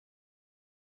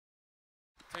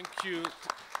Thank you.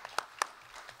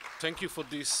 Thank you for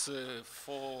these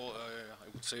four, I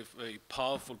would say, very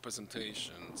powerful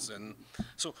presentations. And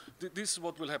so this is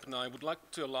what will happen now. I would like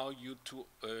to allow you to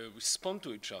respond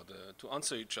to each other, to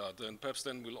answer each other, and perhaps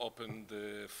then we'll open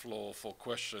the floor for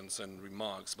questions and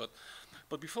remarks. But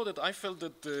before that, I felt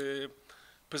that the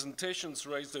presentations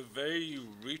raised a very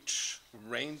rich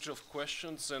range of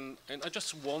questions, and I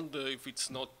just wonder if it's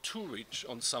not too rich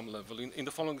on some level, in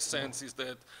the following sense is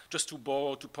that, just to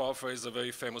paraphrase a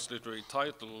very famous literary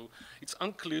title, it's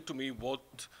unclear to me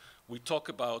what we talk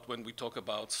about when we talk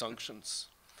about sanctions.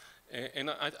 And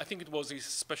I think it was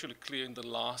especially clear in the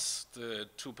last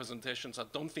two presentations. I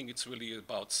don't think it's really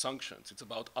about sanctions, it's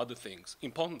about other things,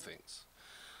 important things.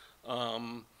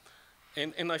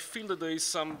 And I feel that there is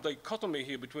some dichotomy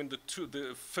here between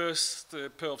the first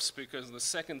pair of speakers and the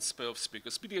second pair of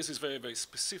speakers. PDS is very, very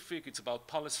specific. It's about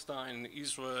Palestine,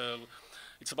 Israel.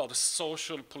 It's about a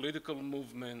social, political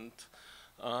movement.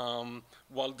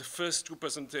 While the first two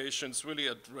presentations really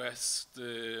addressed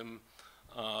the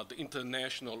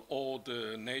international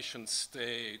order, nation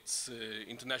states,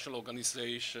 international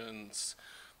organizations,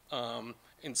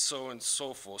 and so on and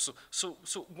so forth.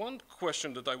 So one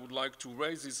question that I would like to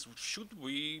raise is, should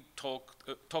we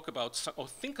talk about or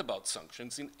think about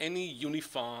sanctions in any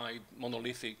unified,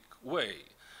 monolithic way?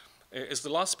 As the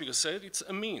last speaker said, it's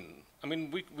a mean. I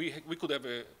mean, we could have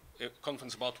a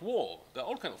conference about war. There are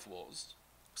all kinds of wars,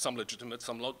 some legitimate,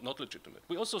 some not legitimate.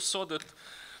 We also saw that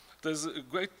there's a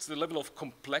great level of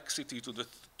complexity to the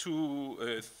two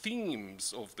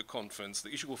themes of the conference,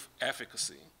 the issue of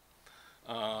efficacy.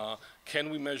 Can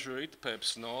we measure it?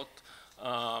 Perhaps not.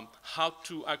 How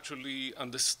to actually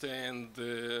understand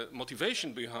the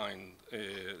motivation behind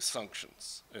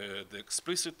sanctions, the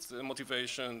explicit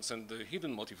motivations and the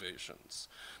hidden motivations.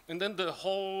 And then the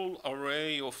whole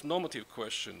array of normative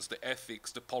questions, the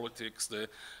ethics, the politics, the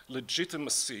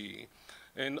legitimacy,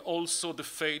 and also the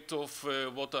fate of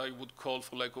what I would call,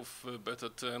 for lack of a better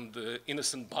term, the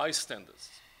innocent bystanders.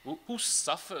 Who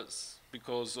suffers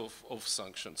because of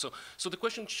sanctions? So the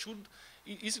question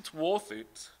is it worth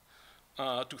it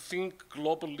to think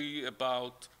globally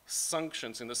about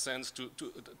sanctions, in a sense to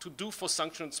do for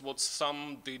sanctions what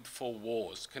some did for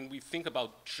wars? Can we think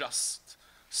about just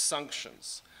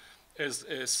sanctions as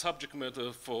a subject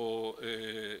matter for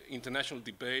international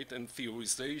debate and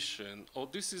theorization, or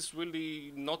this is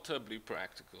really not terribly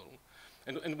practical?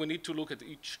 And we need to look at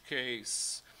each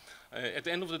case. At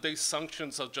the end of the day,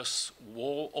 sanctions are just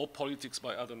war or politics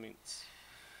by other means.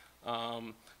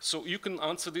 So you can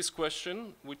answer this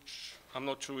question, which I'm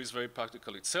not sure is very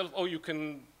practical itself, or you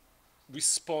can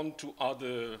respond to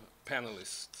other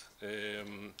panelists,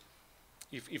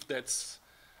 if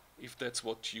that's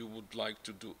what you would like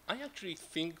to do. I actually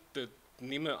think that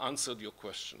Nimer answered your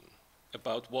question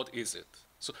about what is it.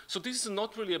 So this is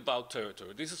not really about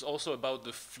territory. This is also about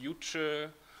the future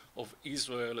of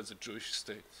Israel as a Jewish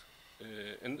state.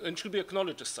 And should be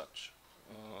acknowledged as such.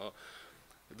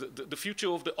 The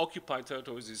future of the occupied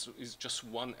territories is just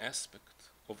one aspect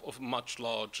of a much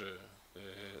larger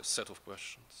set of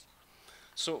questions.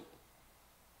 So,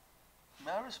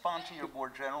 may I respond to your more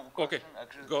general question? Okay,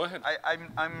 actually, go ahead.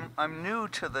 I'm new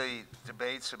to the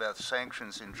debates about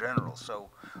sanctions in general,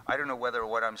 so I don't know whether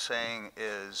what I'm saying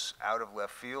is out of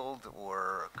left field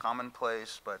or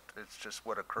commonplace, but it's just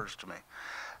what occurs to me.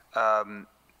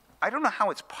 I don't know how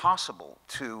it's possible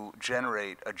to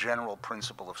generate a general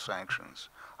principle of sanctions.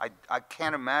 I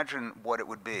can't imagine what it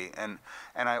would be, and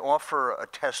I offer a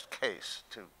test case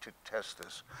to test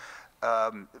this.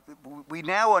 We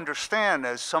now understand,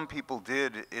 as some people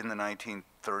did in the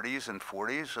 1930s and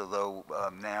 40s, although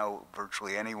now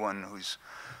virtually anyone who's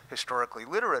historically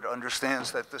literate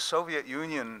understands that the Soviet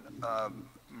Union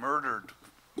murdered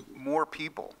more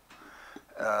people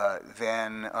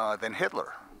than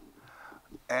Hitler.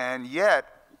 And yet,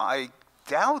 I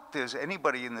doubt there's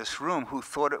anybody in this room who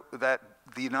thought that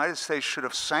the United States should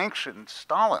have sanctioned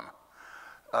Stalin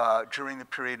during the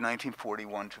period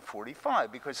 1941 to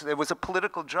 45, because there was a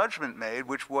political judgment made,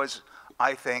 which was,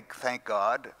 I think, thank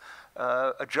God,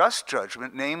 a just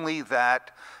judgment, namely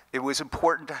that it was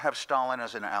important to have Stalin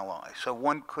as an ally. So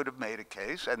one could have made a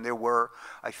case, and there were,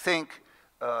 I think,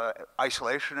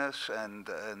 isolationists and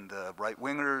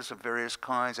right-wingers of various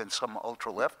kinds and some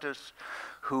ultra-leftists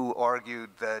who argued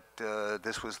that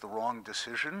this was the wrong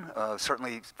decision.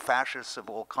 Certainly fascists of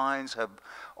all kinds have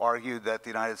argued that the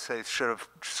United States should have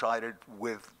sided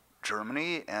with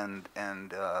Germany and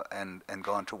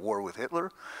gone to war with Hitler.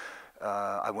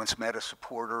 I once met a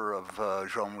supporter of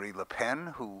Jean-Marie Le Pen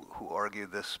who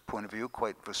argued this point of view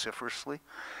quite vociferously.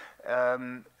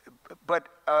 but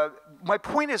my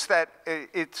point is that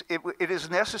it is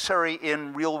necessary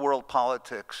in real-world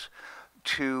politics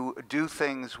to do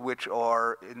things which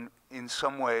are in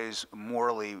some ways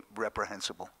morally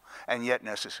reprehensible and yet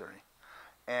necessary.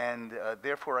 And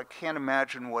therefore, I can't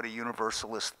imagine what a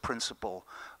universalist principle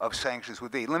of sanctions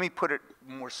would be. Let me put it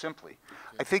more simply.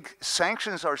 Okay. I think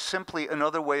sanctions are simply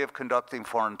another way of conducting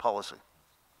foreign policy.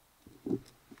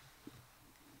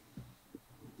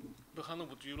 Berhanu,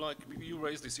 would you you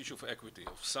raised this issue of equity.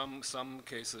 Some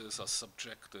cases are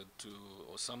subjected to,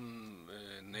 or some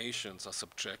nations are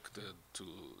subjected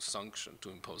to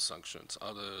impose sanctions.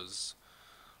 Others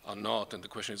are not, and the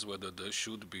question is whether there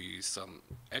should be some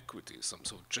equity, some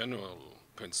sort of general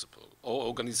principle, or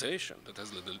organization that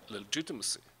has the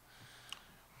legitimacy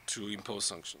to impose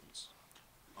sanctions.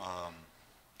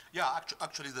 Yeah,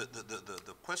 actually,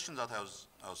 the question that I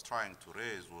was trying to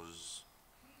raise was.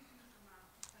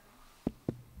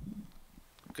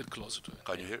 Get closer to it.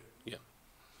 Can you hear? Yeah.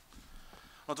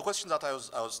 No, the question that I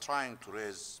was trying to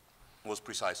raise was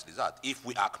precisely that. If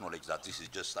we acknowledge that this is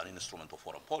just an instrument of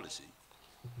foreign policy,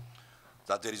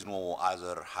 that there is no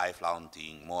other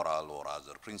high-flaunting moral or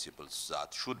other principles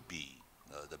that should be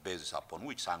the basis upon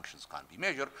which sanctions can be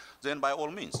measured, then by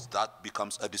all means, that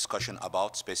becomes a discussion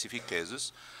about specific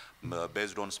cases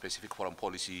based on specific foreign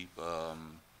policy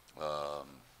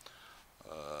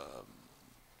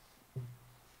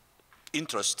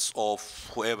interests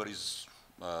of whoever is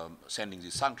sending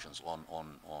these sanctions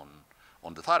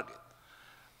on the target.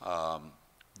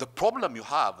 The problem you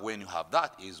have when you have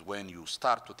that is when you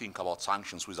start to think about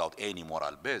sanctions without any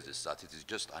moral basis, that it is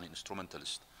just an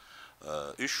instrumentalist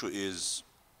issue, is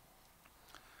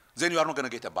then you are not going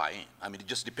to get a buy-in. I mean, it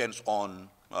just depends on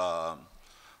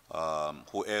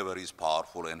whoever is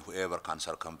powerful and whoever can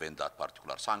circumvent that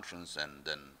particular sanctions, and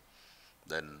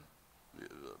then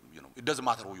you know, it doesn't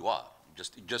matter who you are.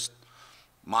 It just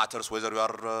matters whether you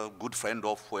are a good friend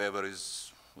of whoever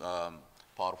is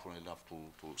powerful enough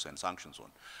to send sanctions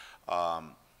on.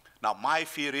 Now, my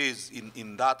fear is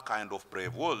in that kind of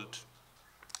brave world,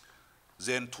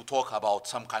 then to talk about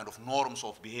some kind of norms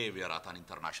of behavior at an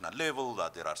international level,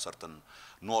 that there are certain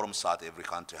norms that every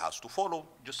country has to follow,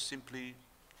 just simply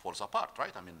falls apart,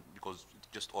 right? I mean, because it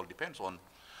just all depends on.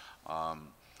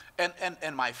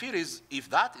 And my fear is, if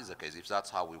that is the case, if that's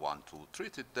how we want to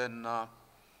treat it, then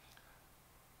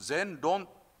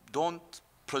don't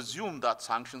presume that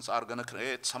sanctions are going to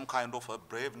create some kind of a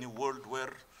brave new world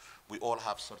where we all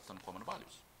have certain common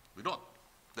values. We don't.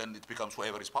 Then it becomes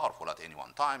whoever is powerful at any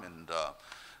one time, and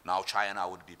now China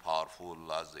would be powerful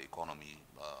as the economy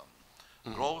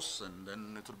grows, and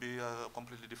then it would be a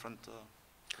completely different.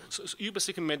 So you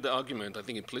basically made the argument, I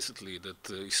think implicitly, that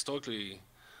historically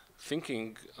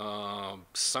thinking,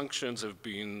 sanctions have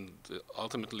been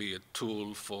ultimately a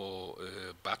tool for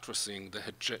buttressing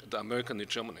the American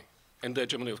hegemony and the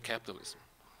hegemony of capitalism.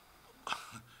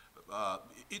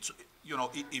 It's, you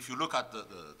know, if you look at the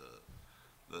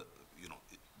you know,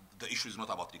 the issue is not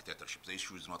about dictatorship. The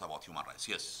issue is not about human rights.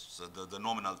 Yes, so the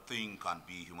nominal thing can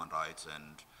be human rights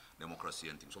and democracy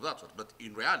and things of that sort. But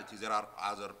in reality, there are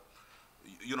other,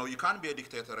 you know, you can't be a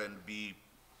dictator and be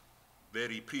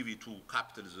very privy to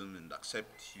capitalism and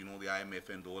accept, you know, the IMF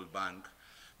and the World Bank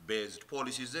based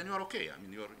policies. Then you are okay. I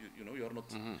mean, you know, you're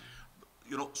not,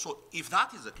 you know. So if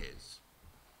that is the case,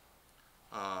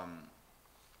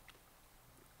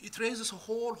 it raises a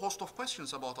whole host of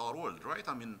questions about our world, right?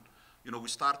 I mean, you know, we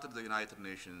started the United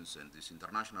Nations and these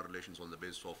international relations on the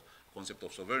basis of concept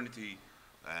of sovereignty,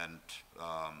 and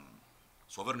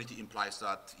sovereignty implies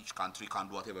that each country can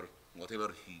do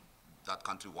whatever that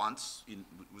country wants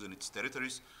within its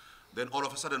territories. Then all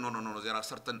of a sudden, no, there are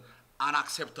certain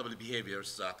unacceptable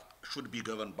behaviors that should be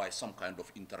governed by some kind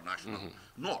of international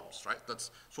norms, right?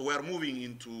 So we are moving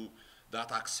into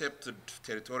that accepted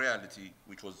territoriality,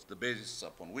 which was the basis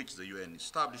upon which the UN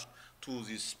established, to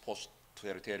this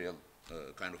post-territorial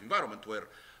kind of environment where,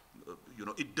 you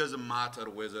know, it doesn't matter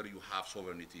whether you have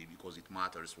sovereignty, because it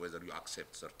matters whether you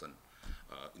accept certain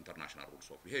international rules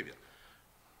of behavior.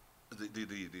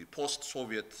 The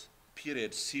post-Soviet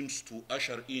period seems to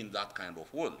usher in that kind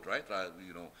of world, right?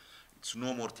 You know, it's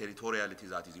no more territoriality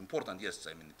that is important. Yes,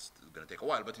 I mean, it's going to take a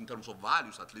while, but in terms of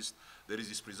values, at least, there is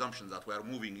this presumption that we are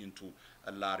moving into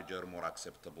a larger, more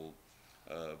acceptable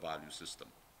value system.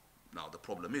 Now, the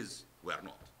problem is, we are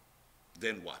not.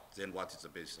 Then what? Then what is the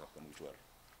basis upon which we are?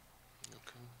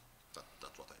 Okay.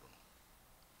 That's what I don't know.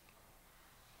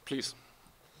 Please.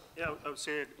 Yeah, I would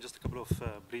say just a couple of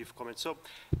brief comments. So,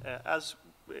 as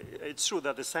it's true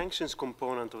that the sanctions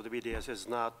component of the BDS is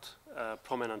not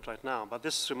prominent right now, but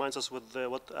this reminds us with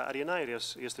what Arianai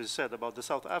yesterday said about the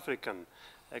South African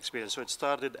experience. So it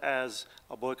started as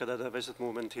a boycott and divestment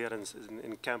movement here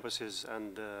in campuses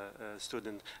and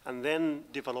students, and then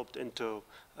developed into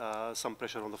some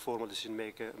pressure on the formal decision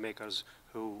makers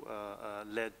who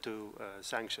led to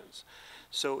sanctions.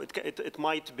 So it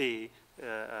might be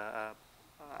a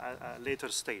later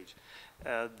stage.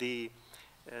 The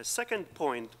second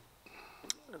point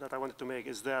that I wanted to make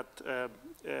is that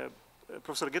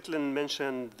Professor Gitlin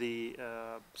mentioned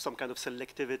some kind of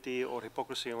selectivity or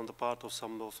hypocrisy on the part of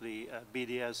some of the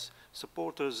BDS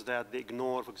supporters, that they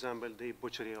ignore, for example, the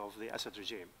butchery of the Assad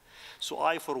regime. So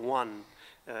I, for one,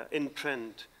 in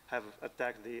print, have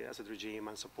attacked the Assad regime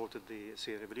and supported the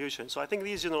Syrian revolution. So I think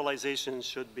these generalizations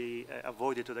should be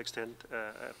avoided to the extent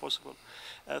possible.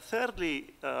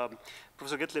 Thirdly,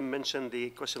 Professor Gitlin mentioned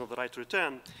the question of the right to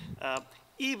return.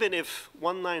 Even if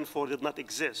 194 did not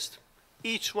exist,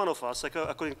 each one of us,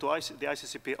 according to the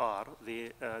ICCPR,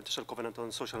 the International Covenant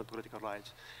on Social and Political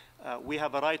Rights, we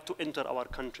have a right to enter our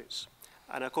countries.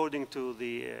 And according to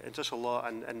the international law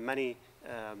and many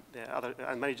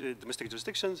domestic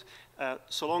jurisdictions,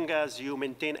 so long as you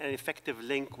maintain an effective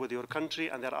link with your country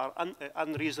and there are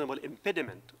unreasonable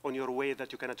impediment on your way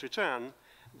that you cannot return,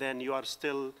 then you are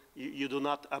still, you do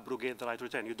not abrogate the right to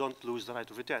return. You don't lose the right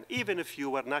to return. Even if you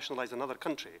were nationalized in another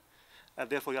country,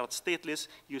 therefore you are stateless,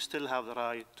 you still have the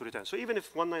right to return. So even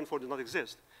if 194 did not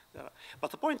exist,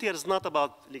 but the point here is not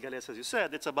about legalities, as you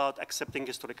said, it's about accepting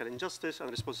historical injustice and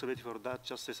responsibility for that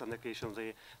justice and the creation of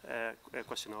the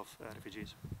question of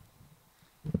refugees.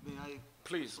 May I?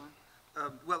 Please.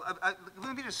 Well,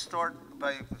 let me just start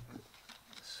by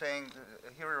saying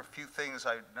here are a few things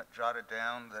I jotted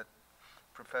down that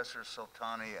Professor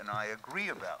Sultany and I agree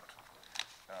about.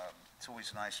 It's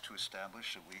always nice to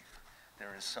establish that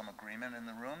there is some agreement in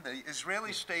the room. The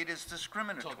Israeli state is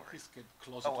discriminatory. Todd, please get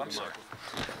closer to the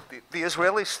microphone. The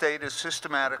Israeli state is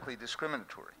systematically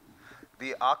discriminatory.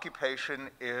 The occupation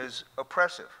is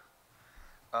oppressive.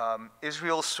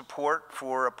 Israel's support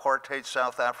for apartheid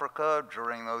South Africa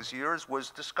during those years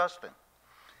was disgusting.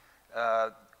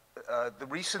 The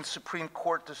recent Supreme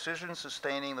Court decision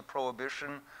sustaining the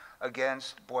prohibition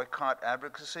against boycott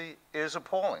advocacy is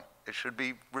appalling. It should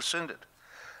be rescinded.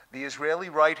 The Israeli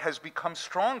right has become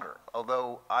stronger,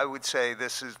 although I would say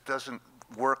this doesn't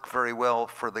work very well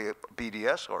for the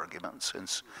BDS argument,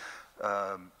 since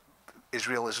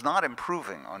Israel is not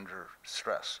improving under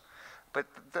stress. But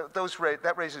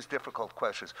that raises difficult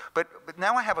questions. But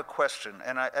now I have a question,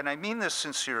 and I mean this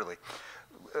sincerely.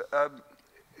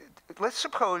 Let's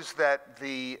suppose that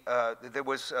there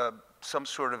was some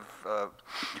sort of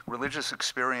religious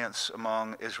experience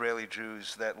among Israeli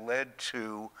Jews that led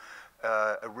to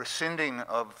a rescinding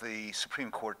of the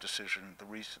Supreme Court decision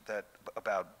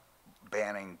about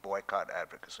banning boycott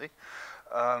advocacy.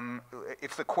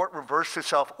 If the court reversed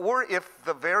itself, or if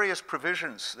the various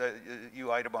provisions that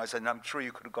you itemized, and I'm sure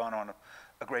you could have gone on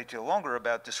a great deal longer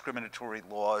about discriminatory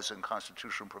laws and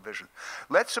constitutional provision.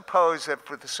 Let's suppose that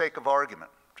for the sake of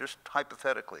argument, just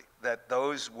hypothetically, that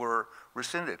those were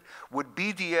rescinded. Would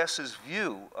BDS's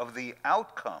view of the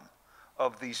outcome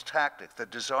of these tactics, the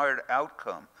desired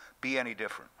outcome, be any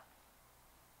different?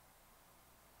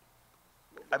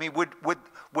 I mean,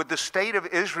 would the state of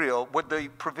Israel, would the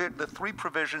three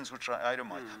provisions which I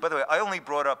itemized, by the way, I only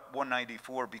brought up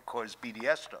 194 because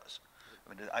BDS does. I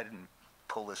mean, I didn't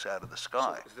pull this out of the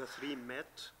sky. So the three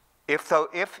met? If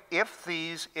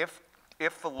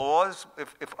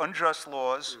unjust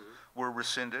laws were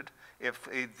rescinded, if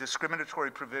a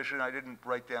discriminatory provision, I didn't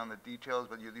write down the details,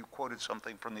 but you quoted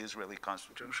something from the Israeli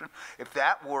Constitution, if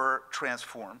that were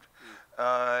transformed,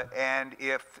 and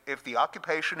if the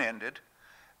occupation ended,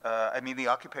 I mean the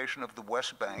occupation of the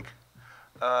West Bank,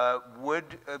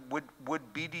 would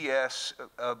BDS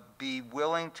be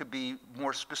willing to be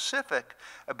more specific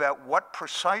about what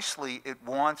precisely it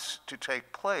wants to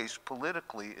take place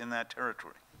politically in that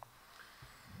territory?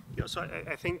 Yeah, so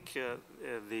I think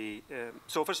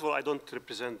so first of all, I don't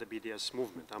represent the BDS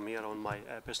movement. I'm here on my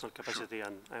personal capacity,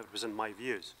 and I represent my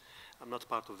views. I'm not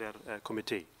part of their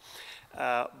committee.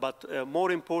 But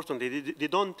more importantly, they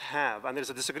don't have, and there's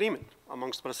a disagreement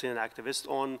amongst Palestinian activists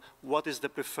on what is the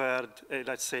preferred,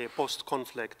 let's say,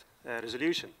 post-conflict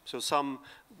resolution. So some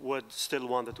would still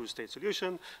want the two-state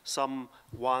solution. Some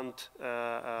want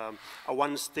a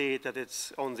one-state that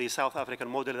it's on the South African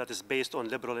model that is based on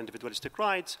liberal individualistic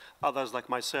rights. Others, like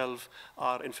myself,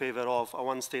 are in favor of a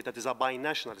one-state that is a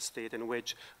binational state in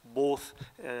which both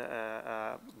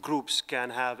groups can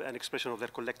have an expression of their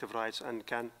collective rights and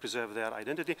can preserve their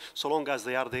identity, so long as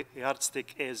the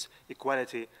yardstick is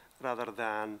equality rather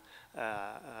than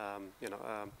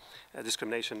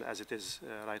discrimination as it is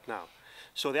right now.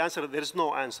 So the answer, there is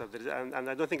no answer. And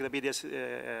I don't think the BDS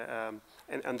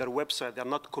and their website, they're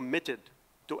not committed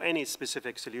to any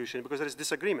specific solution because there is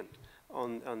disagreement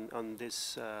on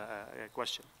this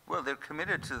question. Well, they're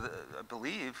committed to, I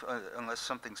believe, unless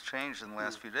something's changed in the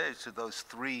last few days, to those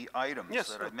 3 items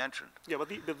that I mentioned. Yeah,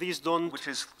 but these don't... Which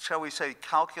is, shall we say,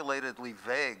 calculatedly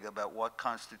vague about what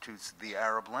constitutes the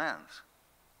Arab lands.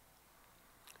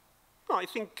 No, I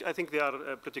think they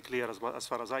are pretty clear as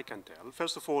far as I can tell.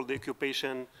 First of all, the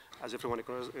occupation, as everyone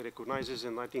recognizes,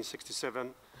 in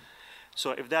 1967.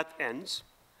 So if that ends,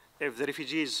 if the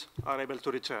refugees are able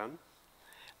to return,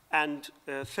 and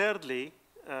thirdly,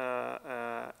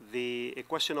 the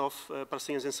question of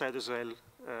Palestinians inside Israel,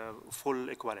 full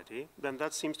equality, then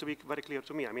that seems to be very clear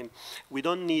to me. I mean, we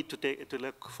don't need to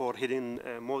look for hidden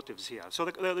motives here. So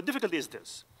the difficulty is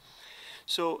this.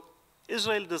 So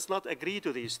Israel does not agree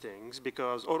to these things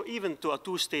because, or even to a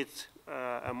two-state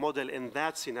model in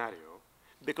that scenario,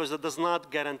 because it does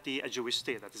not guarantee a Jewish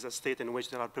state. That is a state in which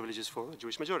there are privileges for the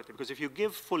Jewish majority. Because if you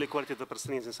give full equality to the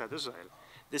Palestinians inside Israel,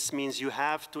 this means you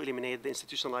have to eliminate the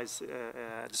institutionalized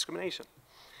discrimination.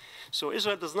 So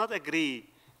Israel does not agree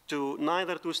to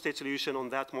neither two-state solution on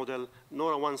that model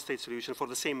nor a one-state solution for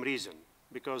the same reason,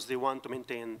 because they want to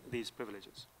maintain these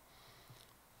privileges.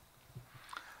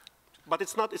 But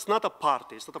it's not a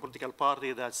party. It's not a political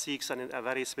party that seeks a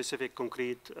very specific,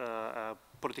 concrete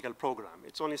political program.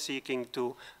 It's only seeking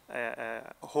to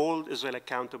hold Israel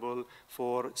accountable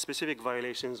for specific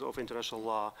violations of international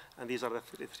law, and these are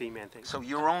the 3 main things. So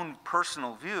your own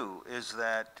personal view is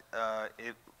that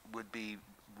it would be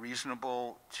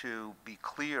reasonable to be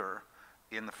clear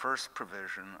in the first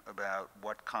provision about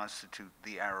what constitute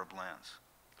the Arab lands.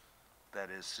 That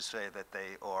is to say that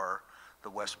they are the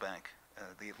West Bank.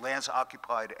 The lands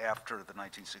occupied after the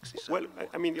 1967 well,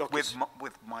 I mean, okay,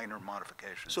 with minor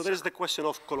modifications. So there is the question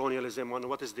of colonialism and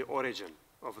what is the origin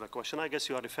of the question. I guess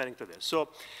you are referring to this. So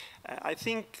I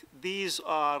think these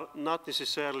are not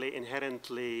necessarily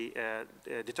inherently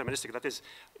deterministic. That is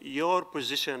your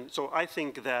position. So I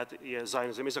think that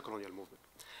Zionism is a colonial movement.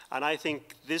 And I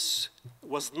think this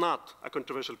was not a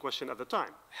controversial question at the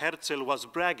time. Herzl was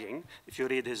bragging, if you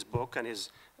read his book and his,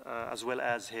 as well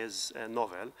as his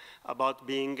novel, about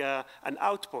being an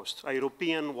outpost, a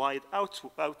European-wide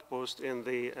outpost in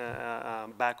the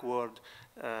backward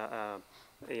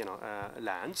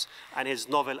lands. And his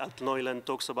novel, At Neuland,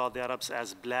 talks about the Arabs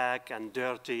as black and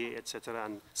dirty, etc.,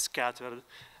 and scattered.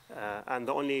 And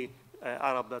the only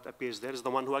Arab that appears there is the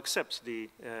one who accepts the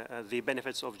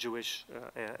benefits of Jewish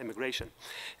immigration.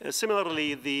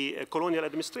 Similarly, the colonial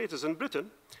administrators in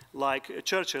Britain, like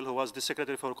Churchill, who was the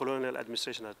Secretary for Colonial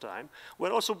Administration at the time,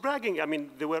 were also bragging. I mean,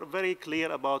 they were very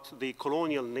clear about the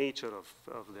colonial nature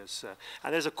of this.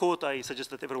 And there's a quote I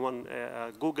suggest that everyone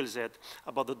Googles it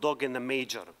about the dog in the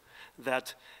manger,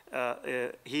 that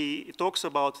he talks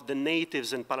about the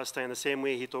natives in Palestine the same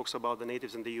way he talks about the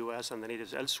natives in the US and the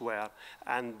natives elsewhere,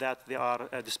 and that they are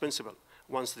dispensable.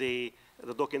 Once the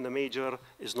dog in the manger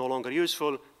is no longer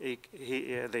useful,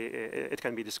 it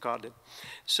can be discarded.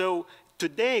 So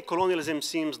today, colonialism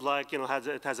seems like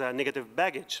it has a negative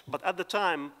baggage, but at the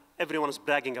time, everyone is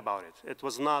bragging about it. It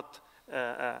was not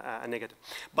a negative.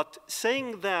 But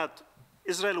saying that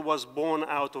Israel was born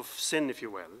out of sin, if you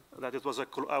will, that it was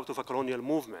out of a colonial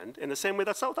movement, in the same way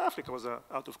that South Africa was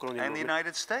out of colonial movement. And the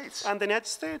United States. And the United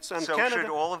States and so Canada. So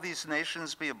should all of these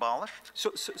nations be abolished?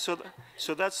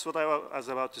 So that's what I was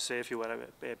about to say, if you were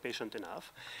patient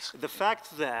enough. The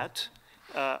fact that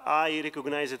I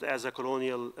recognize it as a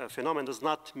colonial phenomenon does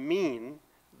not mean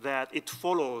that it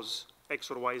follows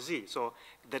X or Y, Z. So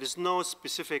there is no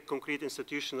specific concrete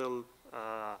institutional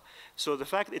so the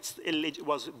fact it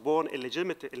was born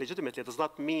illegitimately does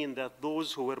not mean that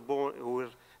those who were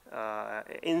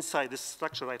inside this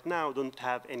structure right now don't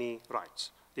have any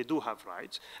rights. They do have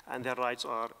rights, and their rights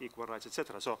are equal rights,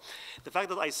 etc. So the fact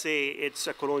that I say it's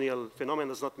a colonial phenomenon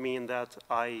does not mean that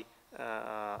I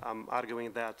am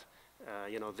arguing that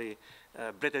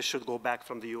British should go back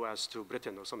from the US to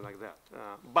Britain or something like that.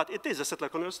 But it is a settler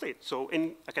colonial state. So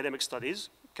in academic studies,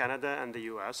 Canada and the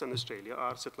US and Australia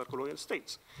are settler colonial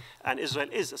states. And Israel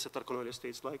is a settler colonial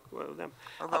state like them.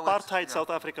 Apartheid, South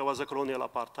Africa was a colonial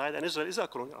apartheid, and Israel is a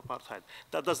colonial apartheid.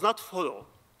 That does not follow.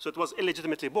 So it was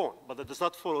illegitimately born, but that does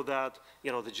not follow that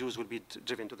the Jews will be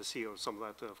driven to the sea or some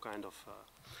of that kind of.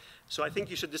 So I think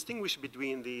you should distinguish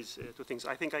between these two things.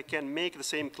 I think I can make the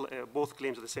same both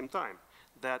claims at the same time,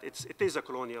 that it is a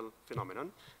colonial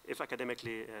phenomenon, if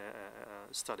academically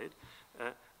studied.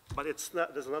 But it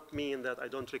does not mean that I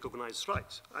don't recognize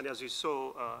rights. And as you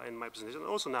saw in my presentation,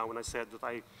 also now when I said that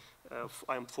I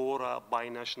am for a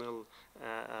binational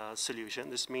solution,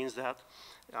 this means that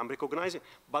I'm recognizing.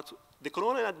 But the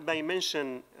colonial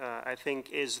dimension, I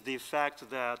think, is the fact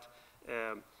that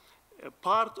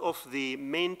part of the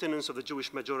maintenance of the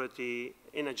Jewish majority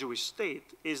in a Jewish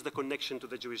state is the connection to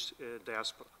the Jewish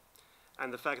diaspora.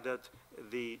 And the fact that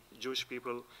the Jewish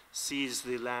people sees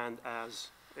the land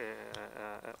as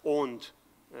owned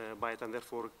by it and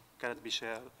therefore cannot be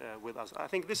shared with us. I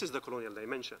think this is the colonial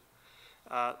dimension.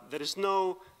 There is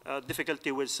no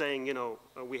difficulty with saying,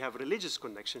 we have religious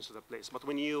connections to the place. But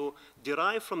when you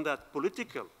derive from that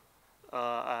political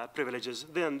privileges,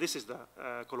 then this is the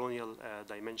colonial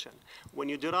dimension. When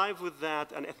you derive with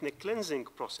that an ethnic cleansing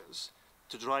process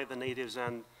to drive the natives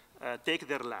and take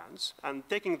their lands, and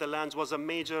taking the lands was a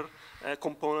major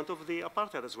component of the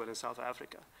apartheid as well in South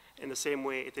Africa. In the same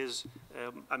way, it is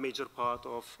a major part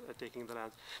of taking the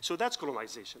land. So that's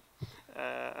colonization.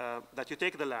 That you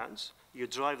take the lands, you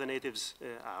drive the natives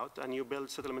out, and you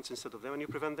build settlements instead of them, and you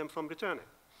prevent them from returning.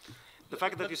 The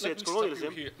fact that you say it's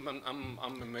colonialism.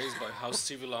 I'm amazed by how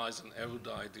civilized and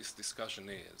erudite this discussion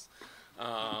is.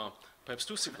 Perhaps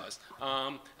too civilized.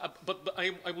 But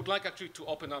I would like actually to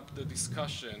open up the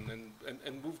discussion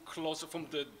and move closer from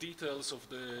the details of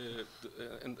the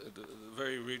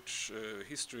very rich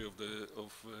history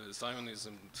of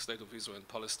Zionism, the State of Israel and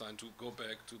Palestine, to go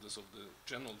back to the sort of the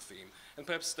general theme. And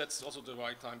perhaps that's also the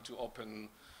right time to open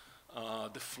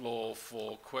the floor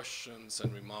for questions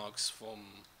and remarks from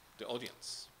the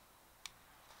audience.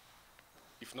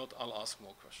 If not, I'll ask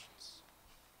more questions.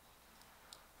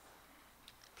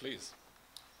 Please.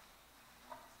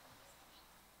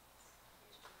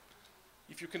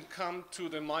 If you can come to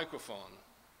the microphone.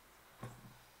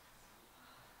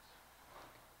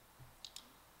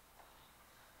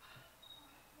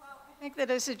 Well, I think that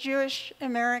as a Jewish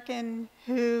American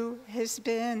who has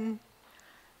been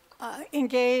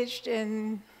engaged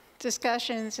in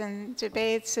discussions and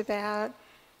debates about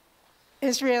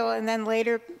Israel and then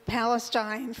later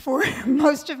Palestine for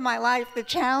most of my life, the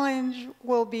challenge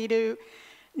will be to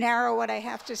narrow what I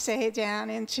have to say down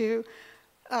into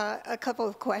a couple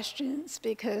of questions,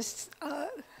 because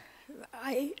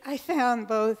I found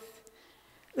both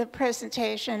the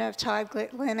presentation of Todd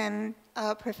Gitlin and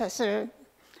Professor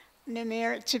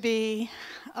Nimer to be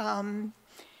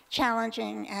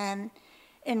challenging and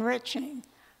enriching.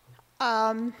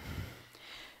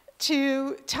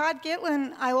 To Todd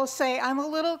Gitlin, I will say I'm a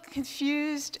little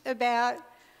confused about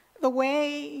the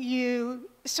way you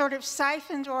sort of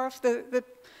siphoned off the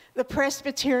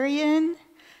Presbyterian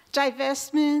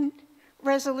divestment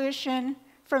resolution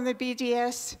from the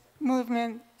BDS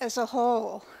movement as a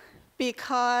whole,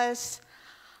 because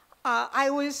I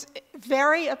was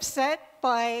very upset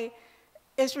by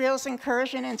Israel's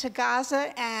incursion into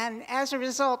Gaza, and as a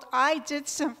result, I did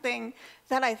something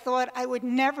that I thought I would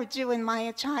never do in my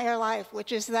entire life,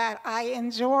 which is that I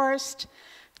endorsed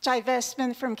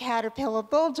divestment from Caterpillar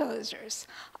bulldozers.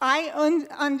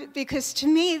 Because to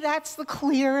me, that's the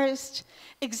clearest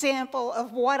example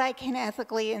of what I can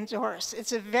ethically endorse.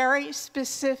 It's a very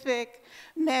specific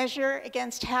measure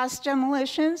against house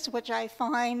demolitions, which I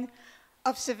find,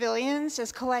 of civilians,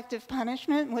 as collective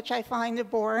punishment, which I find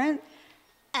abhorrent,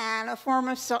 and a form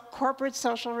of corporate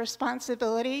social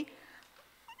responsibility.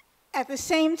 At the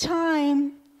same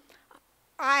time,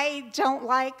 I don't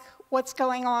like what's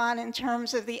going on in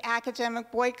terms of the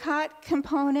academic boycott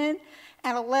component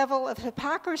and a level of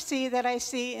hypocrisy that I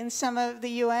see in some of the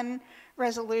UN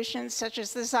resolutions, such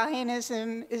as the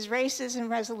Zionism is Racism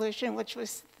resolution, which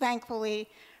was thankfully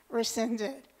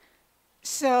rescinded.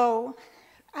 So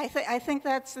I think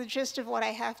that's the gist of what I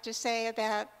have to say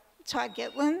about Todd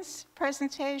Gitlin's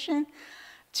presentation.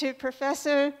 To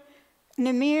Professor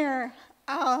Nimer,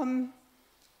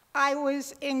 I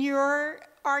was in your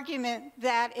argument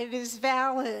that it is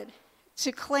valid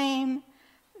to claim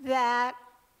that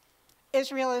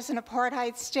Israel is an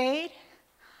apartheid state.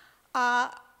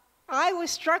 I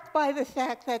was struck by the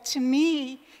fact that, to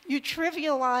me, you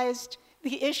trivialized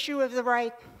the issue of the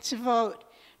right to vote,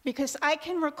 Because I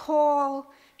can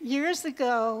recall years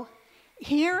ago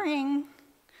hearing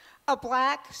a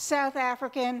black South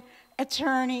African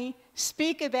attorney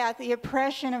speak about the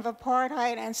oppression of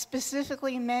apartheid and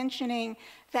specifically mentioning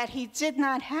that he did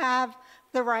not have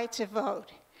the right to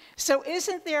vote. So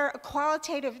isn't there a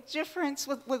qualitative difference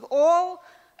with all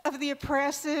of the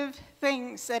oppressive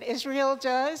things that Israel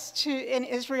does in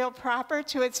Israel proper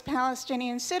to its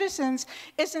Palestinian citizens?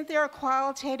 Isn't there a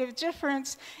qualitative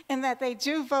difference in that they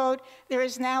do vote? There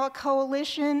is now a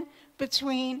coalition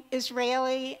between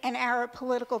Israeli and Arab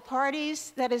political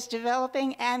parties that is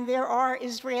developing, and there are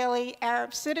Israeli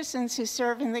Arab citizens who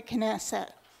serve in the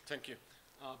Knesset. Thank you.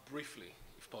 Briefly,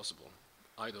 if possible,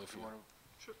 either of you.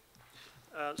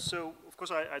 So, of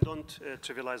course, I don't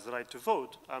trivialize the right to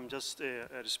vote. I'm just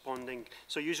responding.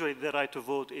 So usually the right to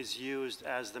vote is used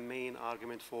as the main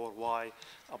argument for why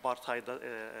apartheid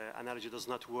analogy does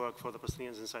not work for the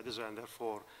Palestinians inside Israel, and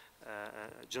therefore,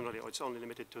 generally, it's only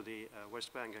limited to the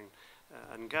West Bank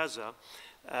and Gaza.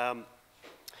 An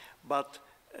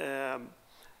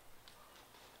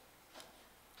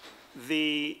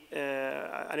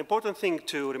important thing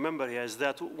to remember here is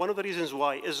that one of the reasons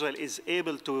why Israel is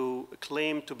able to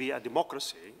claim to be a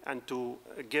democracy and to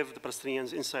give the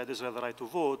Palestinians inside Israel the right to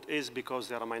vote is because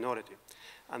they are a minority.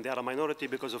 And they are a minority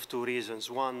because of two reasons.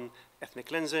 One, ethnic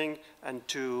cleansing, and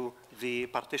two, the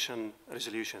partition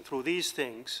resolution. Through these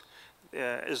things,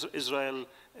 Israel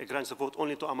grants the vote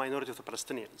only to a minority of the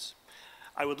Palestinians.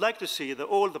 I would like to see that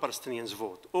all the Palestinians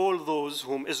vote. All those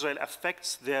whom Israel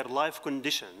affects their life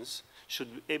conditions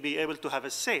should be able to have a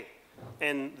say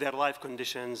in their life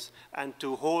conditions and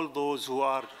to hold those who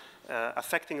are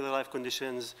affecting their life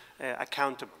conditions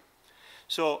accountable.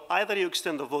 So either you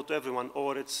extend the vote to everyone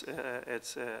or it's an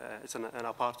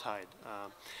apartheid.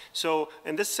 So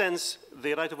in this sense,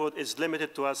 the right to vote is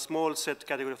limited to a small set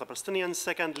category of the Palestinians.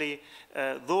 Secondly,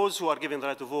 those who are given the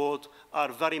right to vote are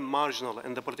very marginal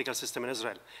in the political system in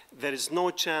Israel. There is no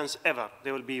chance ever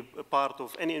they will be a part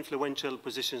of any influential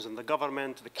positions in the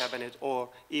government, the cabinet, or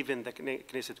even the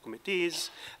Knesset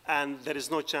committees. And there is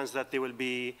no chance that they will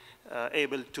be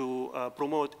able to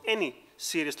promote any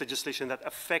serious legislation that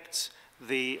affects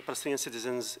the Palestinian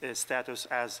citizens' status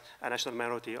as a national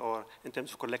minority or in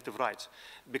terms of collective rights,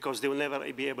 because they will never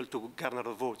be able to garner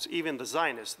the votes. Even the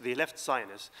Zionists, the left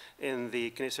Zionists in the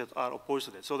Knesset are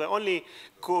opposed to it. So the only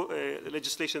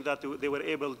legislation that they were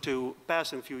able to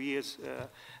pass in a few years,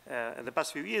 in the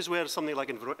past few years, were something like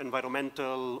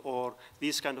environmental or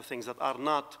these kind of things that are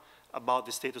not about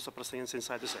the status of Palestinians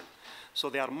inside Israel. So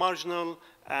they are marginal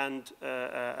and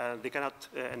they cannot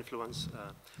influence.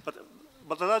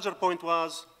 But the larger point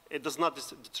was, it does not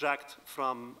detract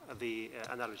from the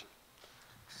analogy.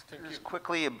 Just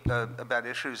quickly about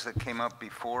issues that came up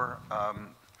before.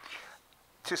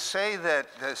 To say that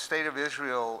the state of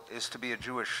Israel is to be a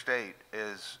Jewish state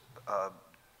is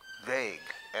vague,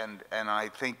 and I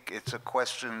think it's a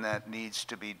question that needs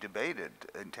to be debated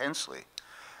intensely.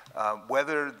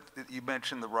 Whether you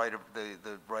mentioned the right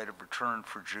of return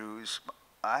for Jews,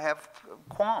 I have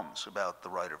qualms about the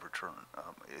right of return,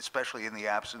 especially in the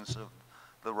absence of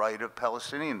the right of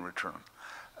Palestinian return.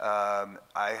 By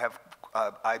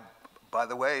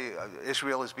the way,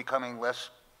 Israel is becoming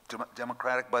less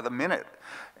democratic by the minute,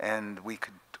 and we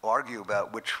could argue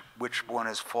about which one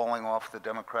is falling off the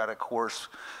democratic horse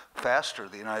faster,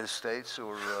 the United States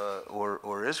or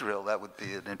Israel. That would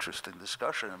be an interesting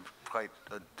discussion, quite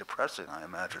depressing, I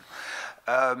imagine.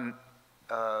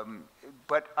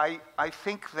 But I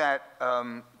think that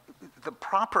the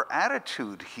proper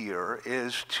attitude here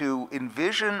is to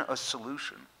envision a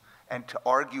solution and to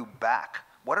argue back.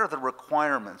 What are the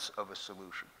requirements of a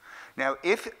solution? Now,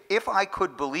 if I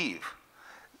could believe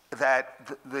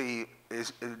that the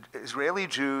Israeli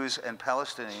Jews and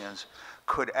Palestinians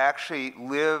could actually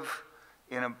live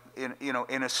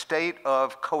in a state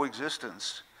of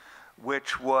coexistence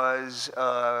which was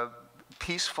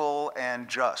peaceful and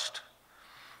just,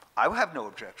 I would have no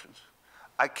objections.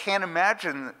 I can't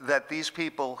imagine that these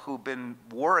people who've been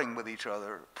warring with each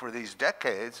other for these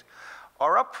decades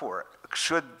are up for it.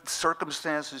 Should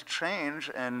circumstances change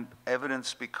and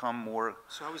evidence become more...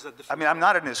 So how is that different? I mean, I'm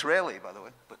not an Israeli, by the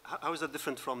way. But how is that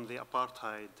different from the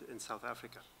apartheid in South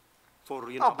Africa? For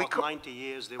about 90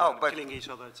 years, they were killing each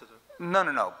other, etc.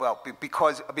 No. Well,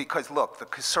 because look, the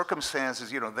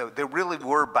circumstances, there really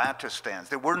were Bantustans.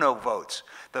 There were no votes.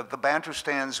 The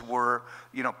Bantustans were,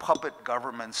 puppet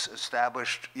governments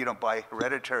established, by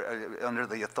under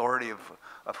the authority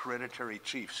of hereditary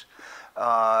chiefs.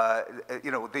 The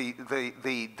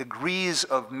degrees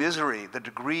of misery, the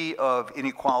degree of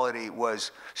inequality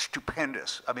was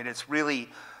stupendous. I mean, it's really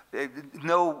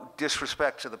no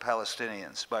disrespect to the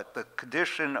Palestinians, but the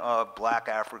condition of black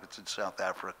Africans in South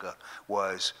Africa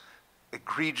was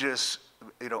egregious,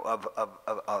 of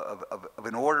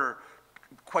an order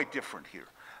quite different here.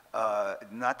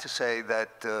 Not to say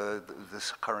that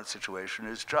this current situation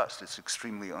is just, it's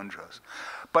extremely unjust.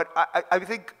 But I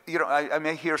think, I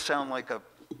may here sound like a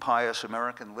pious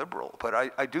American liberal, but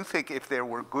I do think if there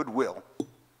were goodwill,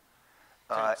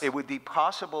 it would be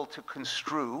possible to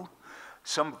construe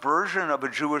some version of a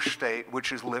Jewish state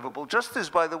which is livable, just as,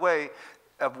 by the way,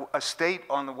 a state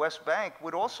on the West Bank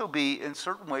would also be, in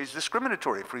certain ways,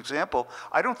 discriminatory. For example,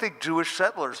 I don't think Jewish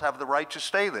settlers have the right to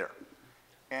stay there.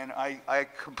 And I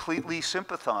completely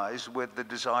sympathize with the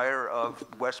desire of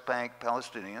West Bank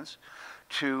Palestinians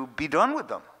to be done with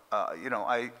them.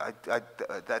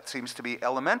 That seems to be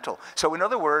elemental. So in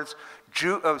other words,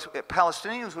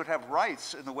 Palestinians would have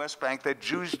rights in the West Bank that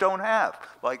Jews don't have,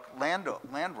 like land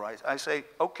rights. I say,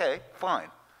 okay, fine.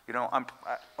 I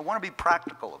want to be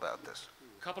practical about this.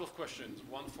 A couple of questions,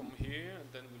 one from here, and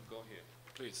then we'll go here.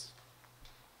 Please.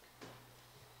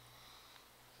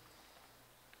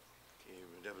 Okay,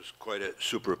 that was quite a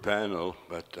super panel,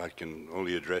 but I can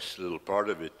only address a little part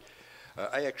of it.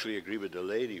 I actually agree with the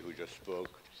lady who just spoke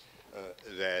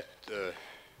that,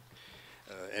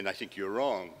 and I think you're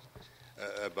wrong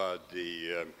about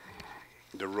the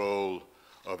role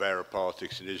of Arab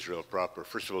politics in Israel proper.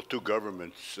 First of all, two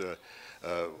governments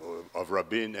of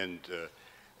Rabin and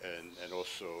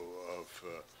also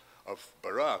of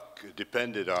Barak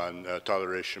depended on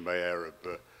toleration by Arab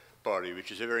party,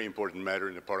 which is a very important matter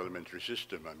in the parliamentary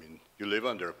system. I mean, you live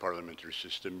under a parliamentary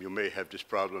system. You may have this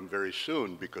problem very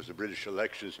soon because the British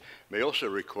elections may also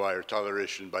require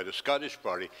toleration by the Scottish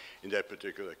party in that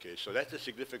particular case. So that's a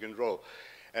significant role.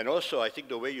 And also, I think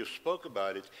the way you spoke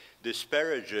about it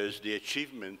disparages the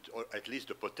achievement, or at least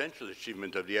the potential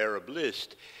achievement of the Arab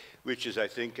list, which is, I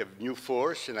think, a new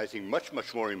force, and I think much,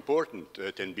 much more important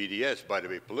than BDS, by the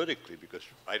way, politically, because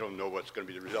I don't know what's going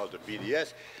to be the result of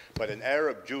BDS, but an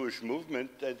Arab-Jewish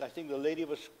movement, and I think the lady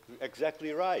was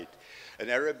exactly right. An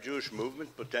Arab-Jewish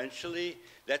movement, potentially,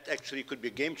 that actually could be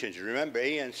a game changer. Remember,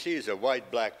 ANC is a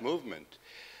white-black movement,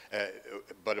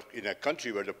 but in a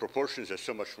country where the proportions are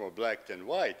so much more black than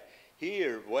white,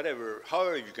 here,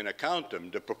 however you can account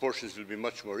them, the proportions will be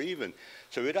much more even.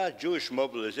 So without Jewish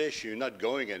mobilization, you're not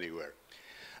going anywhere.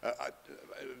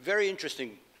 Very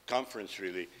interesting conference,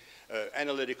 really.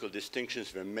 Analytical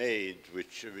distinctions were made,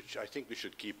 which I think we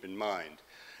should keep in mind.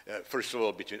 First of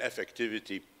all, between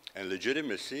effectivity and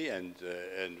legitimacy, and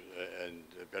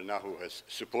Berhanu has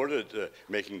supported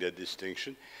making that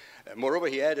distinction. Moreover,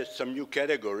 he added some new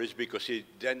categories because he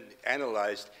then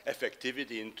analyzed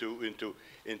effectivity into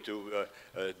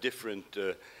different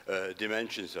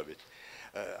dimensions of it.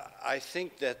 I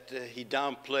think that he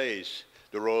downplays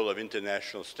the role of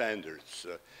international standards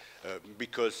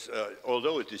because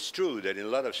although it is true that in a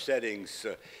lot of settings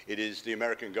it is the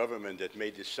American government that may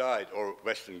decide, or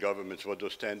Western governments, what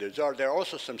those standards are, there are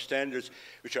also some standards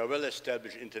which are well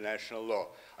established in international law.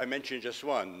 I mentioned just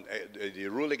one, the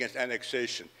rule against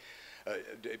annexation.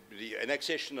 The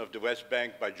annexation of the West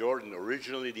Bank by Jordan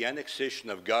originally, the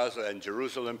annexation of Gaza and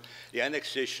Jerusalem, the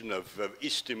annexation of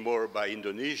East Timor by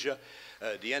Indonesia,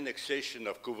 the annexation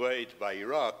of Kuwait by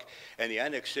Iraq, and the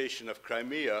annexation of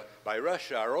Crimea by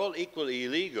Russia are all equally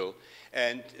illegal.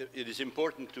 And it is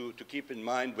important to keep in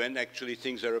mind when actually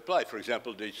things are applied. For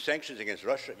example, the sanctions against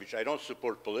Russia, which I don't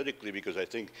support politically because I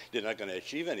think they're not going to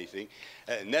achieve anything,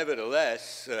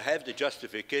 nevertheless have the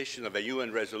justification of a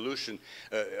UN resolution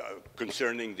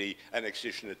concerning the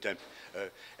annexation attempt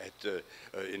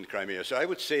in Crimea. So I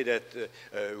would say that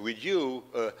with you,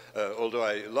 although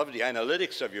I love the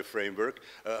analytics of your framework,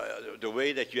 the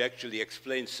way that you actually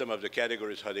explain some of the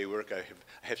categories, how they work, I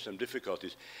have some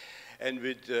difficulties. And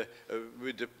with the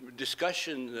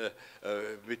discussion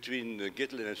between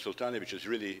Gitlin and Sultany, which is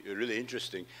really, really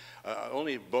interesting,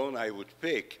 only bone I would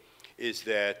pick is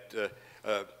that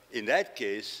in that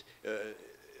case,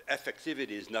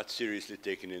 effectivity is not seriously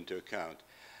taken into account.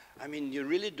 I mean, you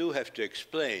really do have to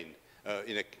explain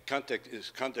in a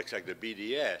context like the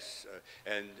BDS,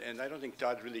 and I don't think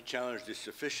Todd really challenged this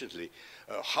sufficiently,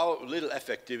 how little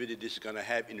effectivity this is going to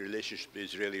have in relationship to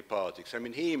Israeli politics. I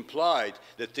mean, he implied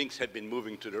that things had been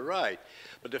moving to the right,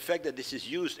 but the fact that this is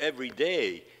used every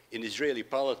day in Israeli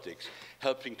politics,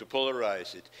 helping to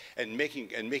polarize it and making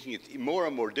it more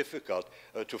and more difficult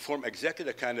to form exactly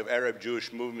the kind of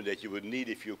Arab-Jewish movement that you would need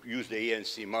if you use the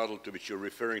ANC model to which you're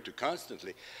referring to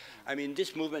constantly. I mean,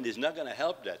 this movement is not going to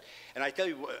help that. And I tell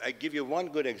you, I give you one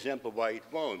good example why it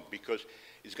won't, because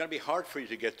it's going to be hard for you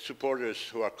to get supporters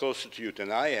who are closer to you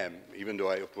than I am, even though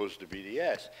I oppose the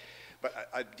BDS.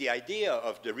 But the idea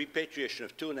of the repatriation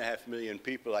of 2.5 million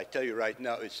people, I tell you right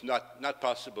now, it's not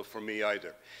possible for me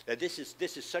either. That this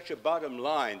is such a bottom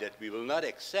line that we will not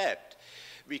accept,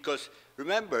 because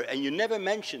remember, and you never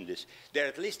mentioned this, there are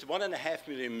at least 1.5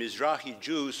 million Mizrahi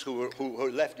Jews who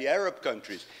left the Arab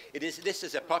countries. This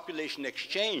is a population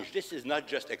exchange. This is not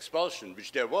just expulsion,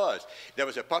 which there was. There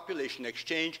was a population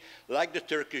exchange like the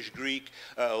Turkish-Greek,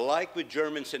 like with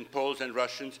Germans and Poles and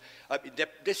Russians.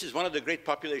 This is one of the great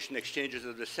population exchanges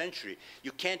of the century.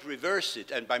 You can't reverse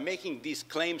it, and by making these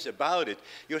claims about it,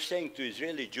 you're saying to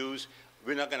Israeli Jews,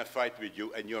 we're not going to fight with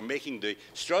you, and you're making the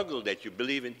struggle that you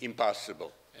believe in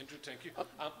impossible. Andrew, thank you.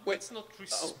 Let's not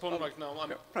respond right now.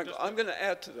 I'm going to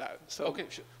add to that. So. Okay,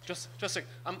 sure. Just a second.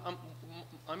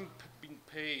 I'm being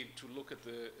paid to look at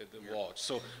the watch.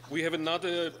 So we have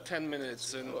another 10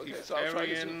 minutes, and okay, if so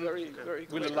Arian very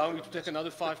will allow me to take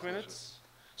another 5 minutes,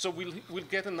 so we'll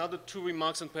get another 2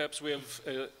 remarks, and perhaps we have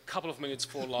a couple of minutes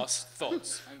for last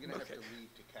thoughts. I'm going to have to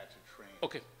leave to catch a train.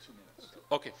 Okay. 2 minutes.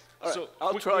 Okay. All right. So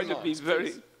I'll try to be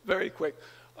remarks, very quick.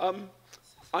 I'm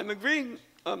agreeing,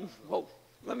 well,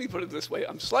 let me put it this way.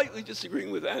 I'm slightly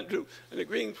disagreeing with Andrew and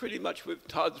agreeing pretty much with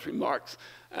Todd's remarks.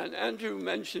 And Andrew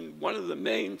mentioned one of the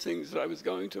main things that I was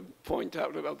going to point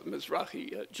out about the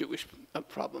Mizrahi Jewish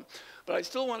problem. But I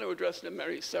still want to address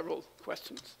several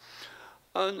questions.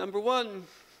 Number one,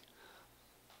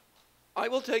 I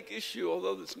will take issue,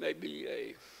 although this may be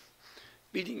a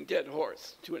beating dead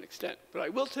horse to an extent, but I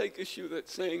will take issue that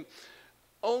saying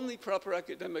only proper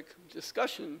academic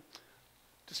discussion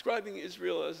describing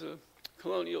Israel as a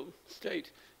colonial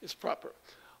state is proper.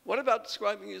 What about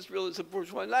describing Israel as a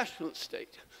bourgeois nationalist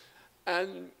state?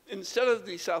 And instead of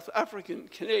the South African,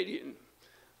 Canadian,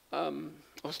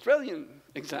 Australian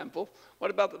example, what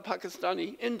about the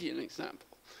Pakistani Indian example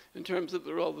in terms of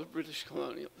the role of British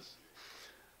colonialism?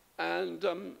 And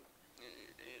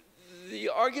the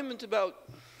argument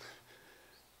about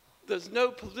there's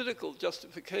no political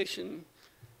justification,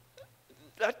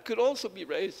 that could also be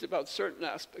raised about certain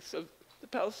aspects of the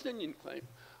Palestinian claim.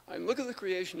 I look at the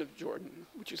creation of Jordan,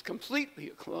 which is completely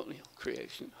a colonial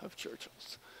creation of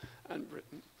Churchill's and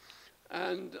Britain.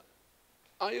 And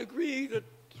I agree that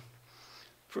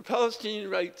for Palestinian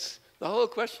rights, the whole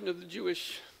question of the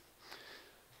Jewish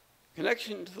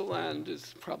connection to the land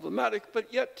is problematic,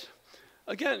 but yet,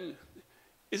 again,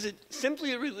 is it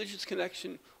simply a religious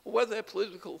connection, or were there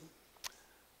political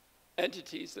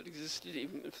entities that existed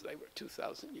even if they were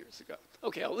 2,000 years ago?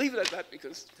 Okay, I'll leave it at that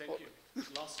because... Thank you.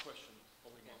 Last question.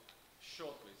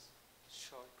 Short, please.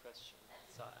 Short question.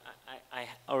 So I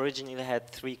originally had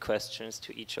 3 questions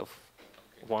to each of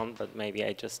one, but maybe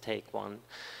I just take one.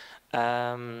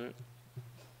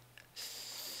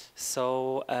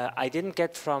 So I didn't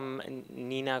get from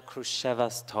Nina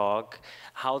Khrushcheva's talk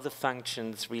how the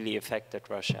sanctions really affected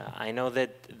Russia. I know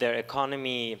that their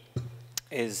economy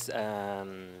is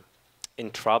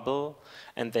in trouble,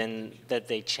 and then that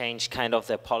they change kind of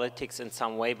their politics in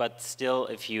some way, but still,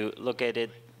 if you look at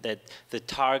it, that the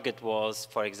target was,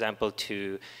 for example,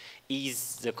 to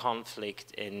ease the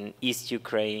conflict in East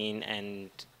Ukraine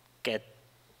and get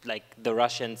like the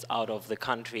Russians out of the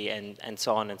country and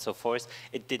so on and so forth.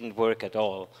 It didn't work at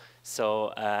all. So,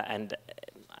 and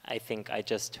I think I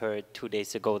just heard 2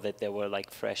 days ago that there were like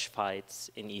fresh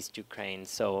fights in East Ukraine.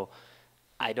 So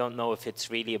I don't know if it's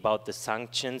really about the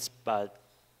sanctions, but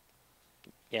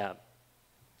yeah,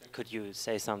 could you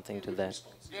say something to that?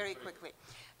 Very quickly.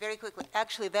 Very quickly.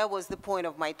 Actually, that was the point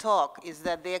of my talk, is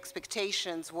that the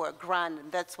expectations were grand,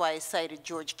 and that's why I cited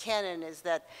George Kennan, is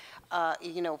that,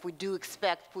 you know, if we do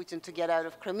expect Putin to get out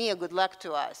of Crimea, good luck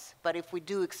to us. But if we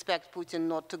do expect Putin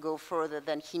not to go further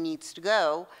than he needs to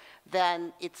go,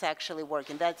 then it's actually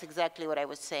working. That's exactly what I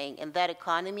was saying. And that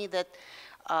economy that,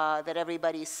 that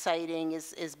everybody's citing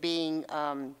is being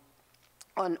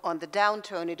on the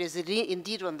downturn. It is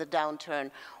indeed on the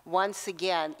downturn. Once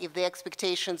again, if the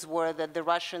expectations were that the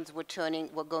Russians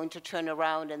were going to turn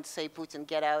around and say, Putin,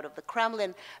 get out of the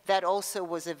Kremlin, that also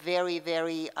was a very,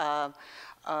 very,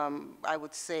 I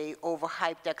would say,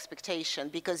 overhyped expectation.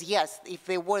 Because yes, if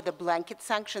they were the blanket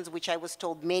sanctions, which I was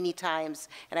told many times,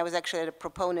 and I was actually a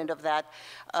proponent of that,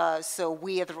 so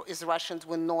we as Russians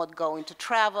were not going to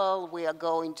travel, we are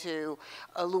going to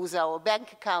lose our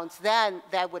bank accounts, then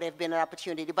that would have been an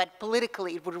opportunity. But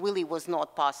politically, it really was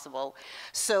not possible.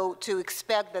 So to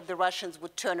expect that the Russians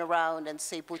would turn around and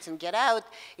say, Putin, get out,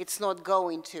 it's not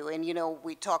going to. And you know,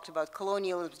 we talked about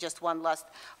colonialism, just one last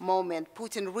moment.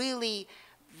 Putin really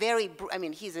I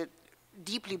mean, he's a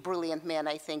deeply brilliant man,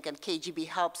 I think, and KGB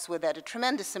helps with that a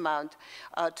tremendous amount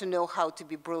to know how to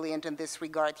be brilliant in this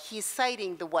regard. He's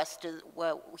citing the West.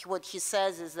 Well, what he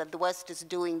says is that the West is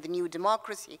doing the new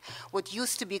democracy. What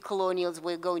used to be colonials,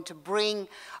 we're going to bring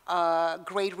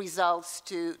great results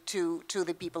to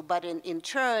the people, but in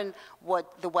turn,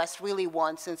 what the West really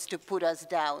wants is to put us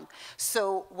down.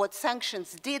 So what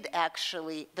sanctions did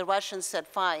actually, the Russians said,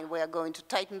 fine, we are going to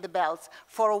tighten the belts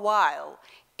for a while,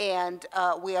 and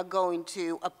we are going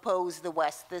to oppose the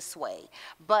West this way.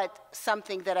 But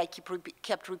something that I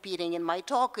kept repeating in my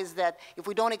talk is that if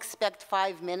we don't expect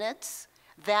 5 minutes,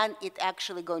 then it's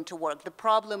actually going to work. The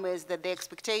problem is that the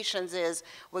expectations is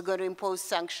we're going to impose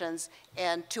sanctions,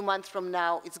 and 2 months from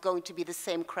now, it's going to be the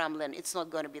same Kremlin. It's not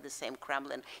going to be the same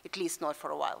Kremlin, at least not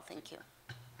for a while. Thank you.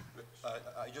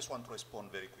 I just want to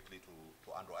respond very quickly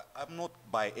to Andrew. I'm not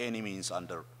by any means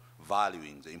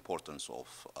undervaluing the importance of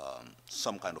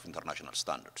some kind of international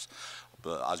standards.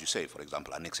 But as you say, for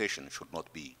example, annexation should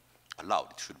not be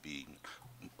allowed. It should be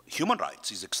human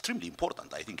rights is extremely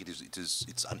important. I think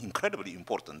it's an incredibly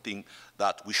important thing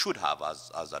that we should have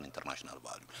as an international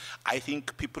value. I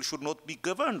think people should not be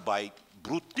governed by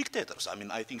brute dictators. I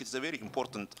mean, I think it's a very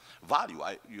important value.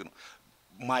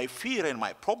 My fear and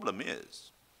my problem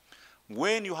is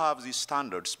when you have these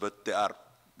standards, but they are,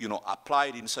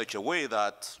 applied in such a way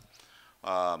that,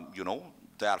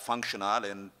 they are functional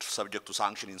and subject to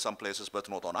sanction in some places, but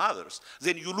not on others,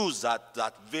 then you lose that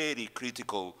very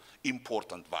critical,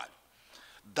 important value.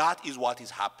 That is what is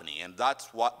happening, and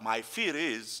that's what my fear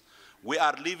is. We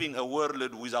are living a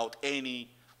world without any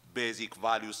basic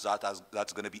values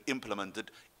that's going to be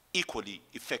implemented equally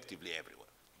effectively everywhere.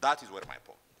 That is where my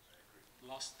problem is.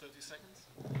 Last 30 seconds?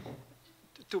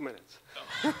 2 minutes.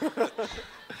 Oh.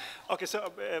 Okay,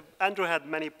 so Andrew had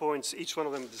many points. Each one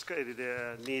of them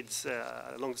needs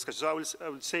a long discussion. So I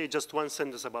will say just one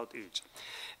sentence about each.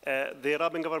 The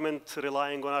Rabin government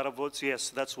relying on Arab votes, yes,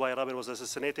 that's why Rabin was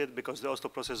assassinated, because the Oslo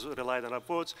process relied on Arab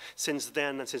votes. Since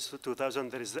then, and since 2000,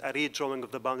 there is a redrawing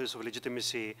of the boundaries of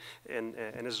legitimacy in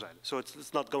Israel. So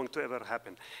it's not going to ever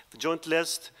happen. The joint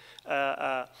list,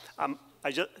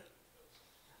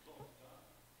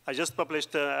 I just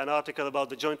published an article about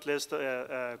the joint list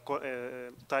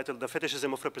titled The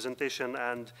Fetishism of Representation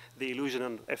and the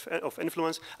Illusion of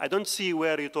Influence. I don't see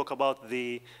where you talk about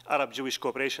the Arab-Jewish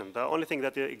cooperation. The only thing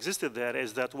that existed there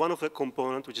is that one of the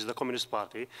components, which is the Communist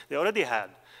Party, they already had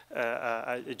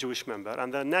a Jewish member,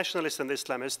 and the nationalists and the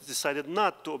Islamists decided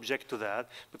not to object to that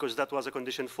because that was a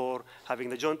condition for having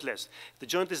the joint list. The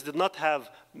joint list did not have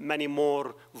many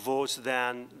more votes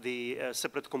than the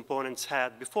separate components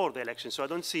had before the election, so I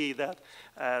don't see that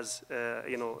as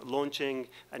launching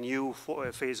a new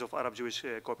phase of Arab-Jewish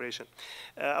cooperation.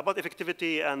 About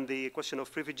effectivity and the question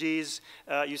of refugees,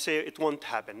 you say it won't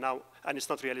happen now, and it's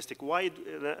not realistic. Why?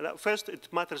 First, it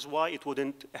matters why it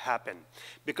wouldn't happen,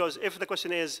 because if the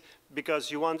question is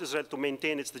because you want Israel to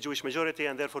maintain the Jewish majority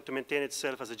and therefore to maintain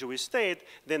itself as a Jewish state,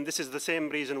 then this is the same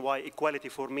reason why equality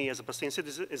for me as a Palestinian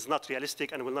citizen is not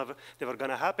realistic and will never going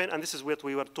to happen. And this is what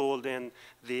we were told in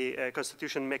the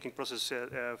constitution making process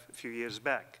a few years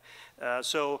back.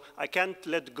 So I can't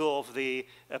let go of the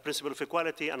principle of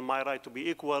equality and my right to be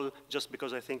equal just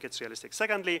because I think it's realistic.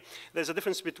 Secondly, there's a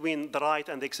difference between the right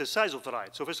and the exercise of the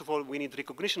right. So first of all, we need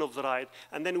recognition of the right,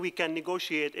 and then we can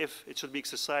negotiate if it should be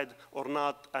exercised or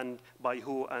not, and by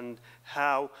who and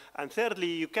how. And thirdly,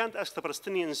 you can't ask the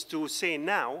Palestinians to say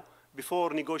now,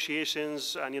 before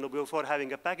negotiations and before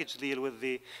having a package deal with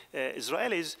the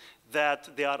Israelis, that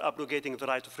they are abrogating the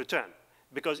right of return.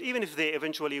 Because even if they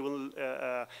eventually will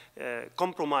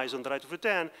compromise on the right of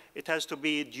return, it has to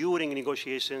be during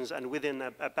negotiations and within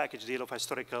a package deal of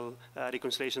historical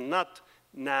reconciliation, not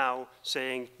now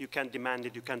saying you can't demand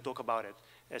it, you can't talk about it,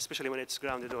 especially when it's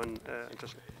grounded on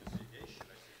international.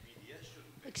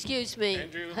 Excuse me,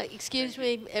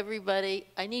 everybody.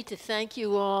 I need to thank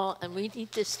you all, and we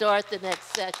need to start the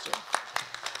next session.